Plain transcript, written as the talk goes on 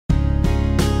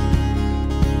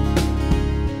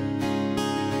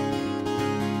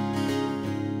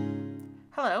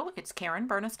Hello, it's Karen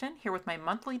Burniston here with my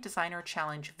monthly designer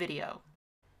challenge video.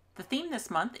 The theme this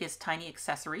month is tiny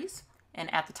accessories,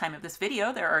 and at the time of this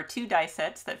video there are two die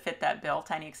sets that fit that bill,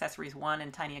 Tiny Accessories 1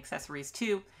 and Tiny Accessories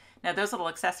 2. Now those little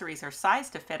accessories are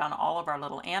sized to fit on all of our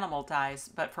little animal dies,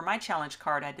 but for my challenge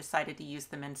card I decided to use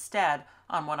them instead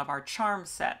on one of our charm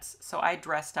sets, so I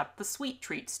dressed up the Sweet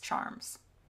Treats charms.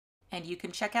 And you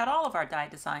can check out all of our die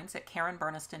designs at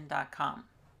karenburniston.com.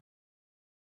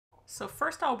 So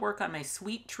first I'll work on my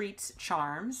Sweet Treats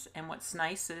charms, and what's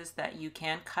nice is that you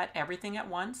can cut everything at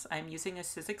once. I'm using a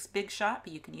Sizzix Big Shot,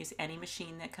 but you can use any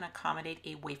machine that can accommodate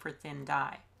a wafer-thin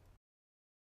die.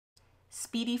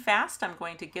 Speedy fast, I'm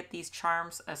going to get these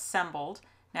charms assembled.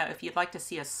 Now if you'd like to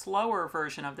see a slower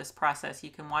version of this process, you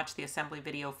can watch the assembly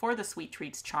video for the Sweet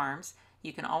Treats charms.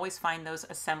 You can always find those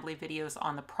assembly videos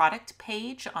on the product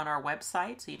page on our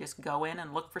website. So you just go in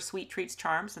and look for Sweet Treats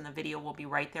charms and the video will be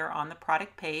right there on the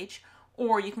product page.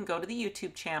 Or you can go to the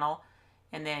YouTube channel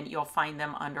and then you'll find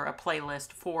them under a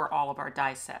playlist for all of our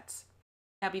die sets.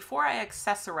 Now before I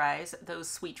accessorize those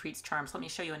Sweet Treats charms, let me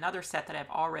show you another set that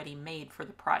I've already made for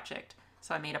the project.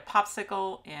 So I made a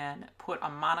popsicle and put a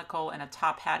monocle and a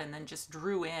top hat and then just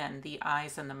drew in the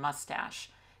eyes and the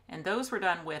mustache. And those were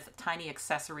done with Tiny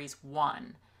Accessories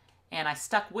 1. And I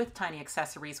stuck with Tiny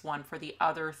Accessories 1 for the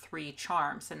other three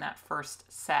charms in that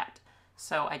first set.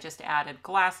 So I just added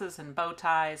glasses and bow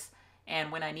ties.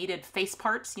 And when I needed face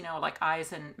parts, like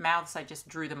eyes and mouths, I just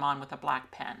drew them on with a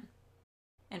black pen.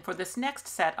 And for this next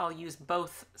set, I'll use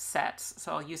both sets.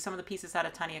 So I'll use some of the pieces out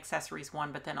of Tiny Accessories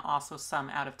 1, but then also some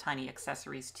out of Tiny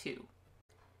Accessories 2.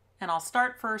 And I'll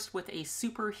start first with a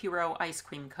superhero ice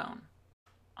cream cone.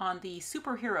 On the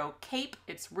superhero cape,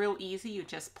 it's real easy. You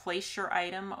just place your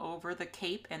item over the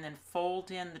cape and then fold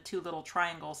in the two little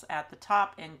triangles at the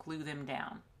top and glue them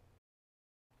down.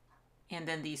 And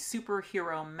then the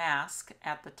superhero mask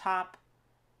at the top.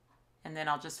 And then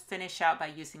I'll just finish out by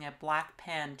using a black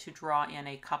pen to draw in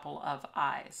a couple of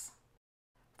eyes.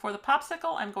 For the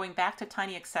popsicle, I'm going back to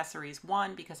Tiny Accessories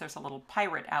 1 because there's a little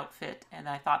pirate outfit and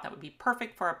I thought that would be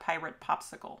perfect for a pirate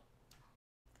popsicle.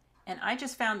 And I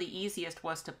just found the easiest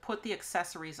was to put the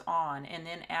accessories on and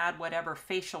then add whatever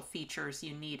facial features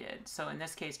you needed. So in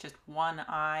this case, just one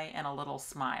eye and a little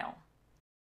smile.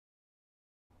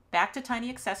 Back to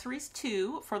Tiny Accessories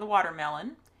 2 for the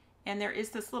watermelon. And there is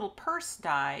this little purse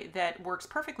die that works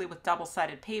perfectly with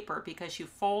double-sided paper because you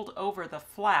fold over the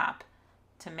flap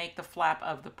to make the flap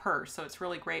of the purse. So it's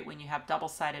really great when you have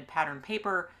double-sided pattern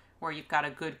paper where you've got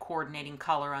a good coordinating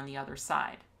color on the other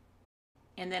side.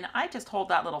 And then I just hold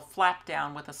that little flap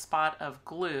down with a spot of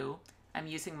glue. I'm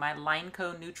using my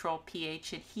LINECO neutral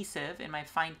pH adhesive in my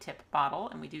fine tip bottle,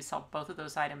 and we do sell both of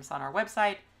those items on our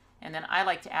website. And then I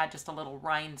like to add just a little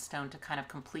rhinestone to kind of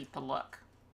complete the look.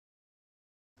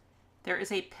 There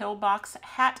is a pillbox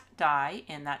hat die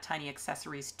in that Tiny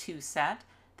Accessories 2 set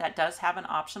that does have an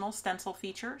optional stencil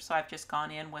feature, so I've just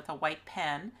gone in with a white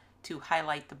pen to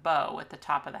highlight the bow at the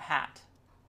top of the hat.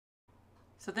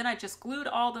 So then I just glued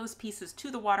all those pieces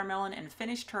to the watermelon and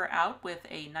finished her out with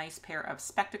a nice pair of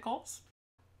spectacles.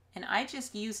 And I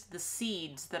just used the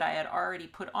seeds that I had already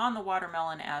put on the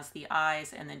watermelon as the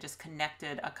eyes and then just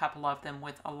connected a couple of them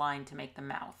with a line to make the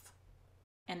mouth.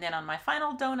 And then on my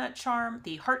final donut charm,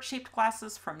 the heart-shaped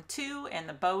glasses from 2 and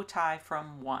the bow tie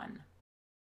from 1.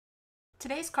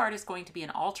 Today's card is going to be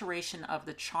an alteration of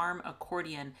the Charm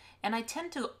Accordion, and I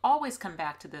tend to always come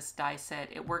back to this die set.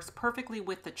 It works perfectly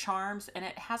with the charms, and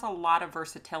it has a lot of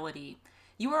versatility.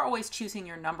 You are always choosing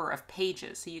your number of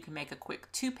pages, so you can make a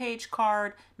quick 2-page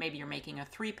card, maybe you're making a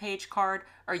 3-page card,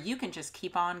 or you can just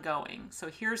keep on going. So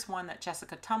here's one that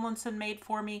Jessica Tumlinson made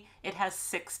for me. It has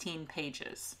 16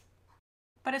 pages.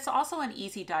 But it's also an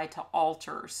easy die to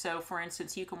alter. So for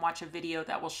instance, you can watch a video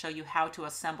that will show you how to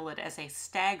assemble it as a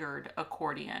staggered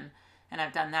accordion. And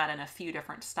I've done that in a few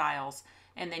different styles.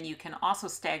 And then you can also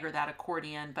stagger that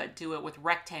accordion, but do it with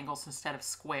rectangles instead of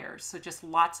squares. So just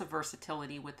lots of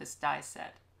versatility with this die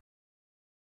set.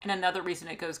 And another reason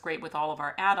it goes great with all of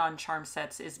our add-on charm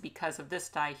sets is because of this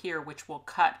die here, which will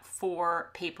cut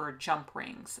 4 paper jump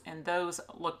rings. And those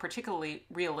look particularly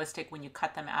realistic when you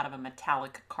cut them out of a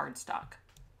metallic cardstock.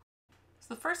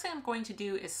 So the first thing I'm going to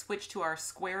do is switch to our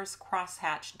Squares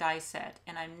Crosshatch die set,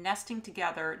 and I'm nesting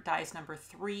together dies number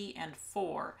 3 and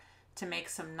 4 to make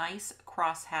some nice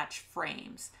crosshatch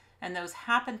frames. And those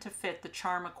happen to fit the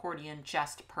Charm Accordion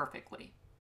just perfectly.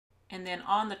 And then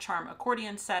on the Charm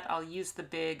Accordion set, I'll use the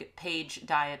big page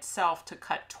die itself to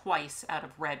cut twice out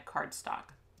of red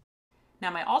cardstock. Now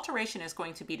my alteration is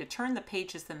going to be to turn the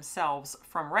pages themselves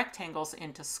from rectangles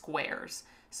into squares.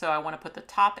 So I want to put the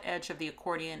top edge of the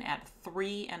accordion at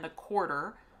 3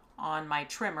 1/4 on my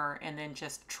trimmer and then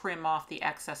just trim off the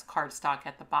excess cardstock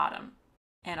at the bottom.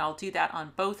 And I'll do that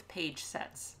on both page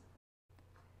sets.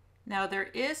 Now there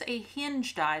is a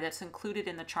hinge die that's included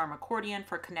in the Charm Accordion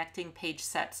for connecting page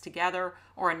sets together,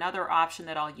 or another option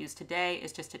that I'll use today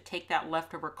is just to take that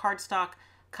leftover cardstock,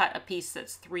 cut a piece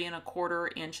that's 3 1/4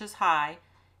 inches high,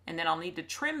 and then I'll need to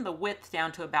trim the width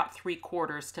down to about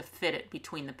 3/4 to fit it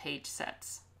between the page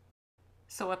sets.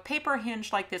 So a paper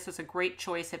hinge like this is a great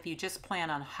choice if you just plan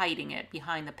on hiding it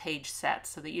behind the page sets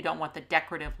so that you don't want the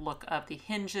decorative look of the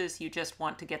hinges, you just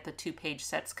want to get the 2 page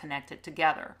sets connected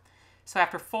together. So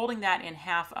after folding that in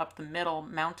half up the middle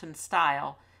mountain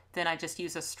style, then I just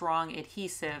use a strong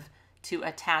adhesive to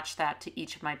attach that to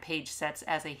each of my page sets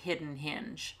as a hidden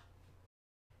hinge.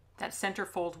 That center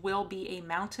fold will be a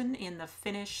mountain in the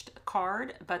finished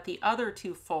card, but the other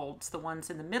 2 folds, the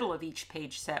ones in the middle of each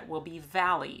page set, will be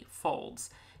valley folds.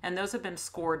 And those have been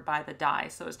scored by the die,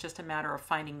 so it's just a matter of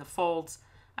finding the folds.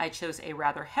 I chose a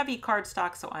rather heavy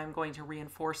cardstock, so I'm going to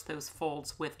reinforce those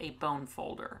folds with a bone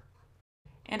folder.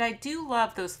 And I do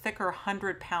love those thicker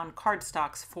 100-pound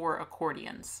cardstocks for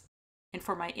accordions. And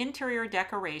for my interior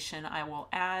decoration, I will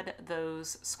add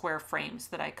those square frames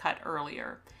that I cut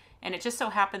earlier. And it just so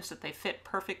happens that they fit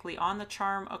perfectly on the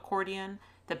Charm Accordion.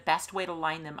 The best way to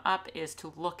line them up is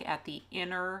to look at the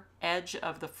inner edge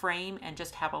of the frame and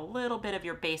just have a little bit of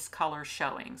your base color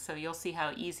showing. So you'll see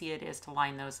how easy it is to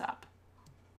line those up.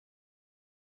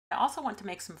 I also want to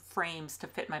make some frames to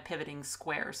fit my pivoting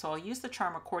square, so I'll use the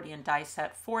Charm Accordion die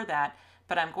set for that,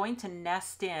 but I'm going to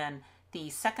nest in the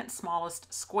second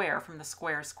smallest square from the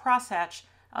square's crosshatch.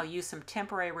 I'll use some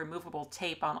temporary removable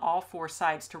tape on all 4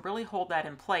 sides to really hold that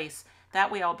in place.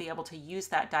 That way I'll be able to use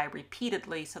that die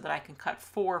repeatedly so that I can cut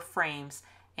 4 frames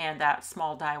and that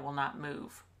small die will not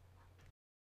move.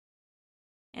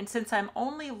 And since I'm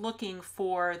only looking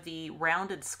for the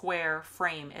rounded square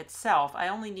frame itself, I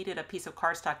only needed a piece of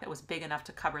cardstock that was big enough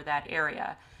to cover that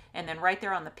area. And then right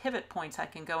there on the pivot points, I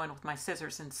can go in with my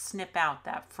scissors and snip out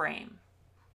that frame.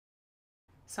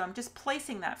 So I'm just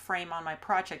placing that frame on my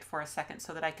project for a second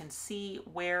so that I can see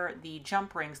where the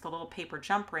jump rings, the little paper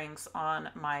jump rings on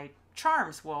my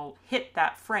charms will hit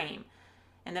that frame.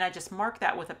 And then I just mark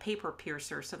that with a paper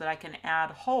piercer so that I can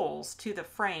add holes to the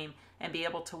frame and be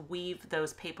able to weave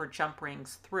those paper jump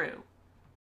rings through.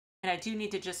 And I do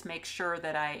need to just make sure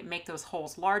that I make those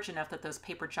holes large enough that those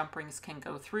paper jump rings can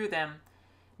go through them.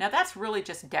 Now that's really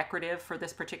just decorative for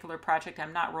this particular project.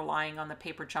 I'm not relying on the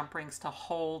paper jump rings to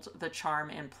hold the charm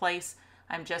in place.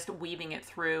 I'm just weaving it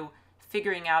through,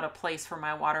 figuring out a place for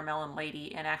my watermelon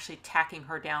lady and actually tacking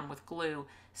her down with glue.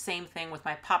 Same thing with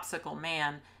my popsicle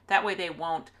man. That way they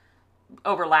won't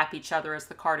overlap each other as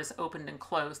the card is opened and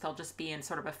closed. They'll just be in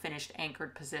sort of a finished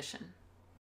anchored position.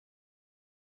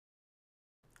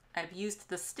 I've used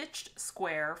the stitched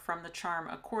square from the Charm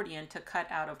Accordion to cut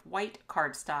out of white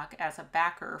cardstock as a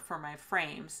backer for my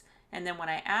frames, and then when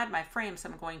I add my frames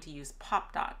I'm going to use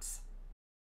pop dots.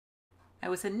 I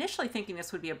was initially thinking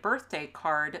this would be a birthday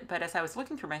card, but as I was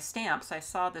looking through my stamps I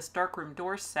saw this darkroom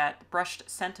door set, brushed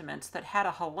sentiments, that had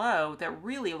a hello that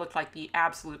really looked like the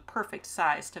absolute perfect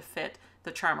size to fit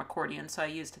the Charm Accordion, so I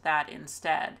used that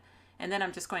instead. And then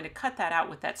I'm just going to cut that out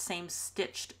with that same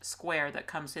stitched square that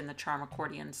comes in the Charm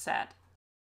Accordion set.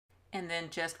 And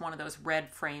then just one of those red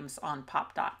frames on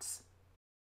pop dots.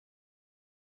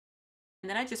 And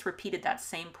then I just repeated that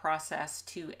same process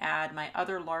to add my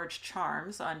other large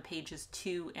charms on pages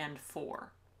 2 and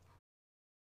 4.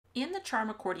 In the Charm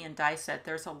Accordion die set,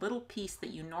 there's a little piece that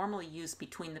you normally use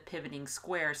between the pivoting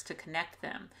squares to connect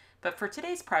them. But for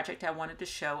today's project, I wanted to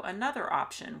show another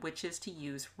option, which is to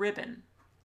use ribbon.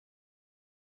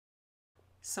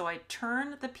 So I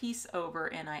turn the piece over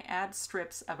and I add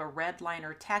strips of a red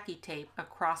liner tacky tape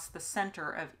across the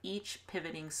center of each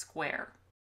pivoting square.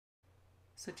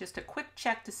 So just a quick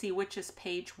check to see which is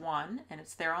page 1, and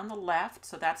it's there on the left,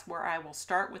 so that's where I will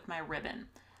start with my ribbon.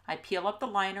 I peel up the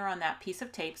liner on that piece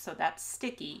of tape so that's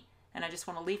sticky, and I just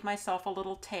want to leave myself a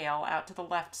little tail out to the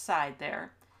left side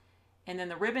there. And then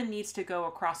the ribbon needs to go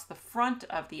across the front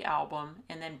of the album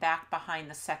and then back behind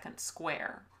the second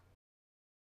square.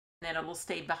 Then it will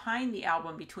stay behind the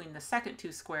album between the second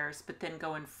 2 squares, but then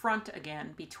go in front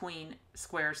again between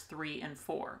squares 3 and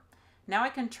 4. Now I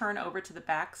can turn over to the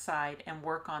back side and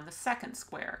work on the second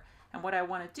square. And what I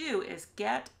want to do is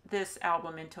get this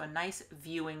album into a nice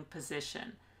viewing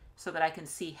position so that I can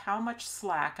see how much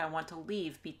slack I want to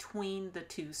leave between the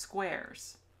 2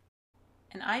 squares.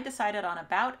 And I decided on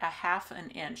about a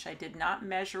 1/2 inch. I did not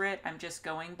measure it, I'm just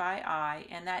going by eye,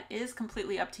 and that is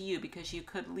completely up to you because you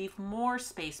could leave more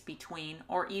space between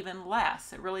or even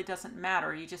less. It really doesn't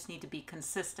matter, you just need to be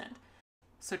consistent.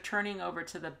 So turning over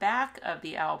to the back of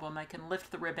the album, I can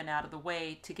lift the ribbon out of the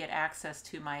way to get access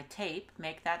to my tape,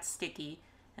 make that sticky,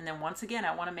 and then once again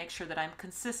I want to make sure that I'm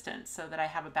consistent so that I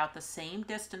have about the same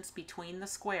distance between the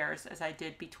squares as I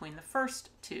did between the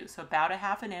first two, so about a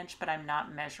 ½ inch, but I'm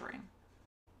not measuring.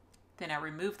 Then I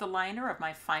remove the liner of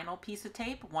my final piece of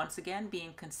tape, once again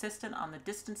being consistent on the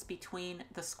distance between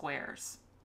the squares.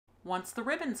 Once the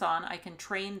ribbon's on, I can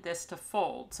train this to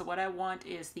fold. So what I want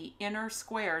is the inner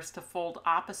squares to fold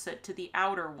opposite to the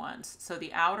outer ones. So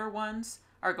the outer ones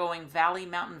are going valley,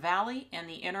 mountain, valley, and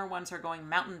the inner ones are going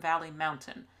mountain, valley,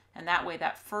 mountain. And that way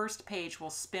that first page will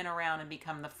spin around and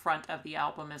become the front of the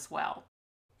album as well.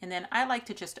 And then I like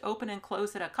to just open and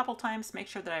close it a couple times, make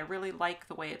sure that I really like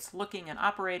the way it's looking and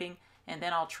operating, and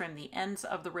then I'll trim the ends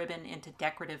of the ribbon into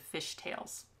decorative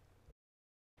fishtails.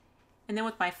 And then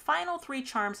with my final 3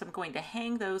 charms, I'm going to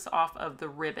hang those off of the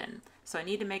ribbon. So I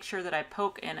need to make sure that I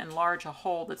poke and enlarge a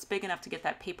hole that's big enough to get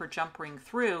that paper jump ring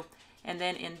through. And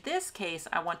then in this case,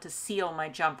 I want to seal my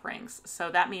jump rings. So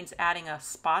that means adding a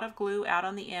spot of glue out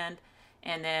on the end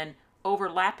and then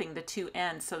overlapping the 2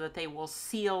 ends so that they will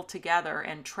seal together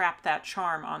and trap that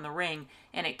charm on the ring,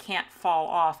 and it can't fall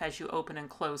off as you open and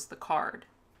close the card.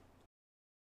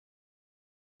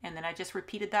 And then I just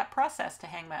repeated that process to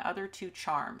hang my other 2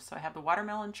 charms. So I have the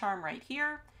watermelon charm right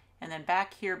here, and then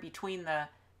back here between the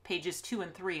pages 2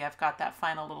 and 3, I've got that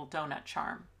final little donut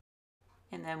charm.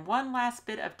 And then one last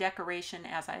bit of decoration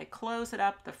as I close it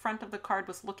up. The front of the card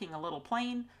was looking a little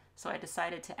plain, so I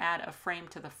decided to add a frame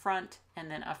to the front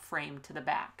and then a frame to the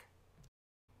back.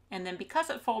 And then because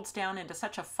it folds down into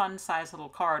such a fun size little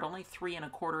card, only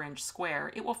 3¼ inch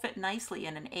square, it will fit nicely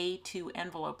in an A2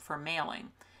 envelope for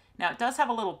mailing. Now it does have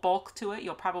a little bulk to it.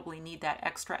 You'll probably need that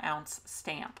extra ounce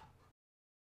stamp.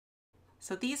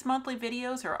 So these monthly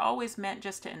videos are always meant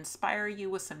just to inspire you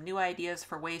with some new ideas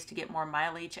for ways to get more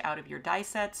mileage out of your die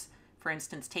sets. For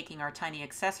instance, taking our tiny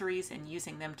accessories and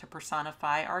using them to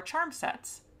personify our charm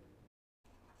sets.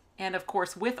 And of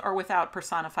course, with or without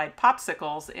personified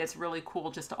popsicles, it's really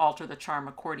cool just to alter the charm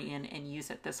accordion and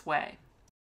use it this way.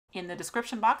 In the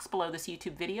description box below this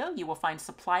YouTube video, you will find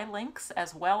supply links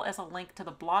as well as a link to the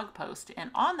blog post.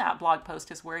 And on that blog post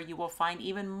is where you will find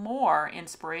even more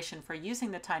inspiration for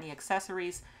using the tiny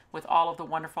accessories with all of the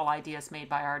wonderful ideas made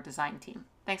by our design team.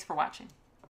 Thanks for watching.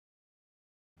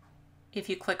 If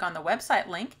you click on the website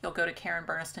link, you'll go to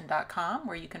KarenBurniston.com,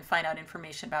 where you can find out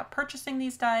information about purchasing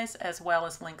these dies as well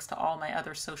as links to all my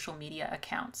other social media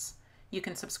accounts. You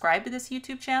can subscribe to this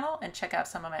YouTube channel and check out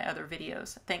some of my other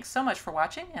videos. Thanks so much for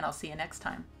watching, and I'll see you next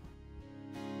time.